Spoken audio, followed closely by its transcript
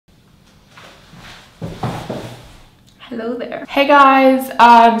Hello there. Hey guys,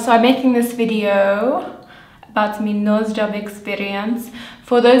 so I'm making this video about my nose job experience.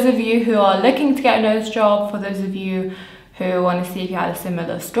 For those of you who are looking to get a nose job, for those of you who want to see if you had a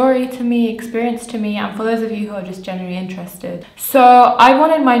similar story to me, experience to me, and for those of you who are just genuinely interested. So I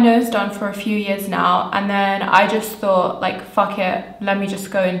wanted my nose done for a few years now, and then I just thought, like, fuck it, let me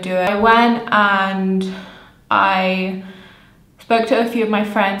just go and do it. I went and I spoke to a few of my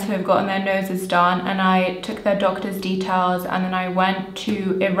friends who have gotten their noses done, and I took their doctor's details, and then I went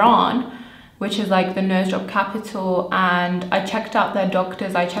to Iran, which is like the nose job capital, and I checked out their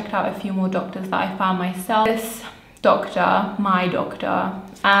doctors. I checked out a few more doctors that I found myself. This doctor, my doctor,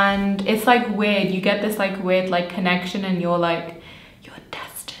 and it's like weird, you get this like weird like connection, and you're like, you're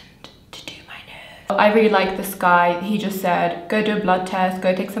destined to do my nose. I really like this guy. He just said, go do a blood test,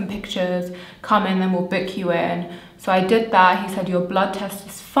 go take some pictures, come in, then we'll book you in. So I did that. He said, your blood test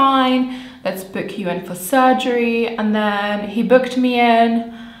is fine, let's book you in for surgery. And then he booked me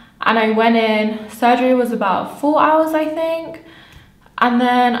in and I went in. Surgery was about 4 hours, I think. And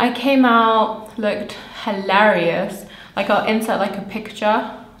then I came out, looked hilarious. Like, I'll insert like a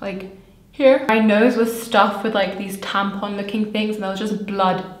picture, like here. My nose was stuffed with like these tampon looking things, and there was just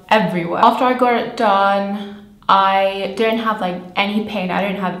blood everywhere. After I got it done, I didn't have like any pain, I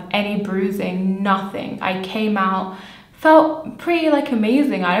didn't have any bruising, nothing. I came out, felt pretty like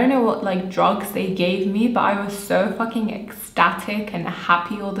amazing. I don't know what like drugs they gave me, but I was so fucking ecstatic and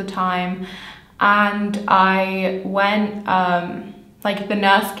happy all the time. And I went, like the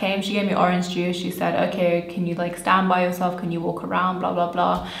nurse came, she gave me orange juice. She said, okay, can you like stand by yourself? Can you walk around? Blah, blah,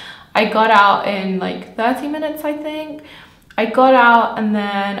 blah. I got out in like 30 minutes, I think. I got out and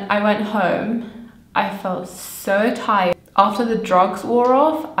then I went home. I felt so tired. After the drugs wore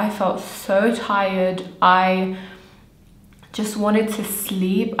off, I felt so tired. I just wanted to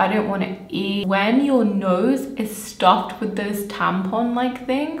sleep. I didn't want to eat. When your nose is stuffed with those tampon-like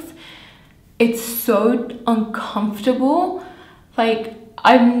things, it's so uncomfortable. Like,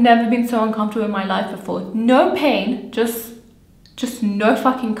 I've never been so uncomfortable in my life before. No pain, just no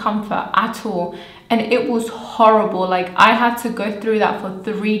fucking comfort at all. And it was horrible. Like, I had to go through that for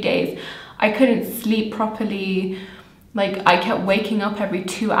 3 days. I couldn't sleep properly. Like, I kept waking up every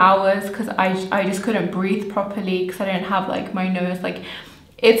 2 hours because I just couldn't breathe properly because I didn't have like my nose. Like,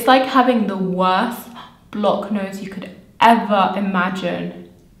 it's like having the worst block nose you could ever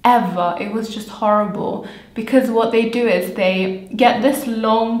imagine, ever. It was just horrible because what they do is they get this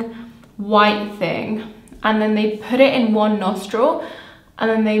long white thing and then they put it in one nostril and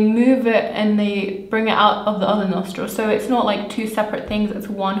then they move it and they bring it out of the other nostril. So it's not like two separate things, it's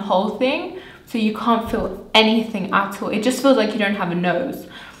one whole thing. So you can't feel anything at all. It just feels like you don't have a nose.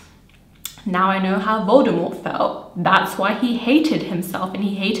 Now I know how Voldemort felt. That's why he hated himself and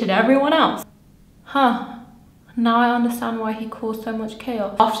he hated everyone else. Huh. Now I understand why he caused so much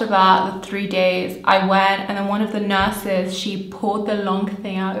chaos. After that, the 3 days, I went and then one of the nurses, she pulled the long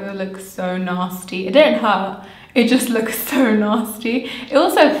thing out. It looked so nasty. It didn't hurt. It just looked so nasty. It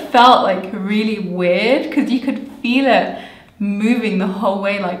also felt like really weird because you could feel it moving the whole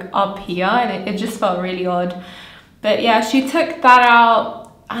way like up here, and it just felt really odd. But yeah, she took that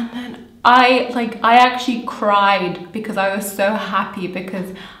out and then I actually cried because I was so happy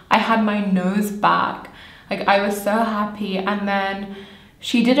because I had my nose back. Like, I was so happy. And then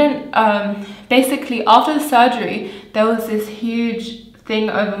she didn't, basically after the surgery, there was this huge thing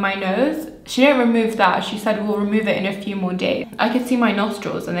over my nose. She didn't remove that. She said, we'll remove it in a few more days. I could see my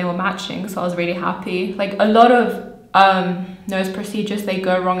nostrils and they were matching, so I was really happy. Like, a lot of nose procedures, they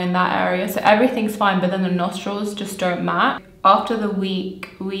go wrong in that area. So everything's fine, but then the nostrils just don't match. After the week,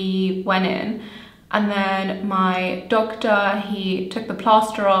 we went in and then my doctor, he took the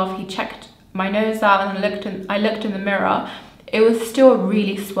plaster off, he checked my nose out, and I looked in the mirror. It was still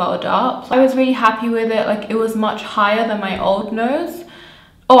really swelled up. I was really happy with it. Like, it was much higher than my old nose.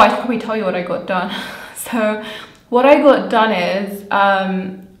 Oh, I should probably tell you what I got done. So what I got done is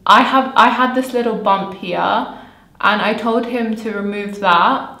I had this little bump here, and I told him to remove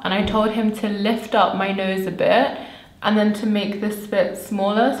that, and I told him to lift up my nose a bit and then to make this bit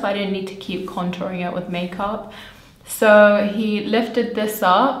smaller so I didn't need to keep contouring it with makeup. So he lifted this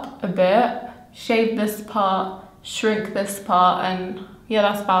up a bit, shaved this part, shrink this part, and yeah,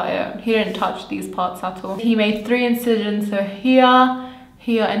 that's about it. He didn't touch these parts at all. He made 3 incisions, so here,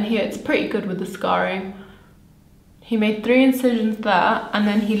 here, and here. It's pretty good with the scarring. He made 3 incisions there, and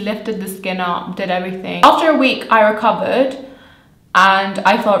then he lifted the skin up, did everything. After a week, I recovered, and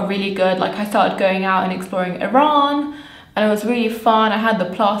I felt really good. Like, I started going out and exploring Iran, and it was really fun. I had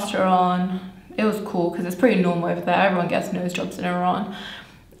the plaster on. It was cool because it's pretty normal over there. Everyone gets nose jobs in Iran.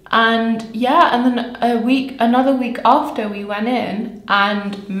 And yeah, and then another week after, we went in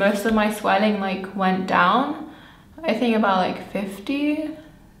and most of my swelling like went down. I think about like 60%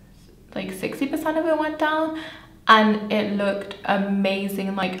 of it went down, and it looked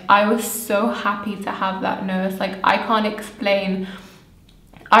amazing. Like, I was so happy to have that nose. Like, I can't explain.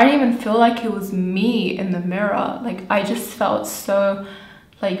 I didn't even feel like it was me in the mirror. Like, I just felt so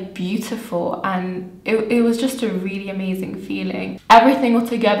like beautiful, and it was just a really amazing feeling. Everything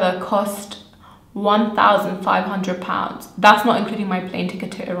altogether cost £1,500. That's not including my plane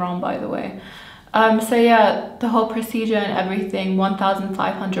ticket to Iran, by the way. So yeah, the whole procedure and everything,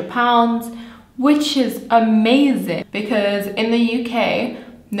 £1,500, which is amazing, because in the UK,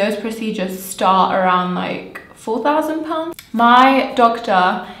 nose procedures start around like £4,000. My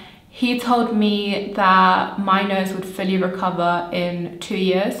doctor, he told me that my nose would fully recover in 2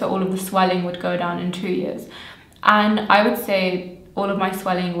 years, so all of the swelling would go down in 2 years. And I would say all of my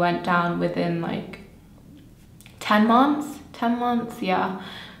swelling went down within like 10 months, yeah.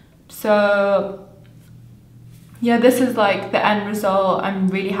 So yeah, this is like the end result. I'm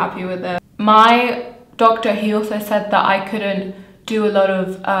really happy with it. My doctor, he also said that I couldn't do a lot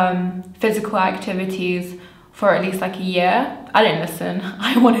of physical activities for at least like a year. I didn't listen.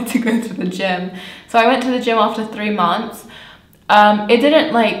 I wanted to go to the gym. So I went to the gym after 3 months. It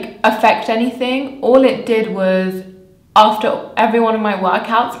didn't like affect anything. All it did was, after every one of my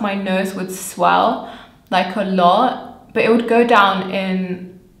workouts, my nose would swell like a lot, but it would go down in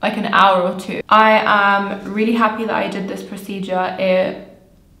like an hour or two. I am really happy that I did this procedure.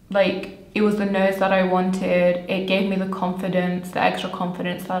 It was the nose that I wanted. It gave me the confidence, the extra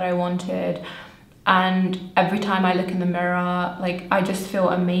confidence that I wanted. And every time I look in the mirror, like, I just feel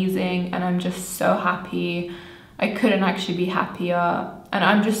amazing, and I'm just so happy. I couldn't actually be happier, and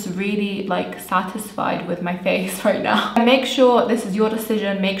I'm just really like satisfied with my face right now. Make sure this is your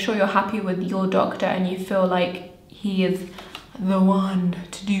decision. Make sure you're happy with your doctor and you feel like he is the one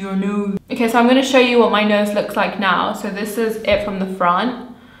to do your nose. Okay, so I'm going to show you what my nose looks like now. So this is it from the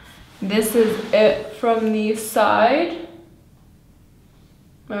front. This is it from the side.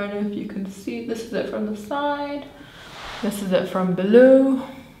 I don't know if you can see. This is it from the side. This is it from below.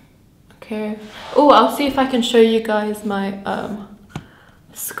 Okay. Oh, I'll see if I can show you guys my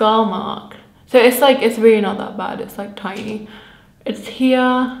scar mark. So it's really not that bad. It's like tiny. It's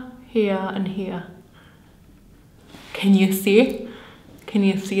here, here, and here. Can you see? Can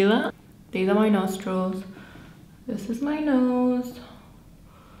you see that? These are my nostrils. This is my nose.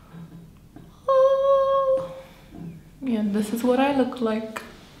 Oh. Yeah, this is what I look like.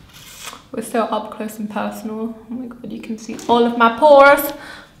 We're so up close and personal. Oh my god, you can see all of my pores.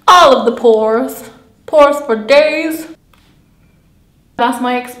 All of the pores. Pores for days. That's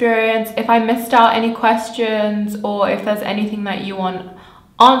my experience. If I missed out any questions, or if there's anything that you want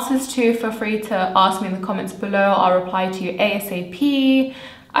answers to, feel free to ask me in the comments below. I'll reply to you ASAP.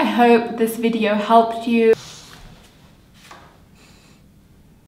 I hope this video helped you.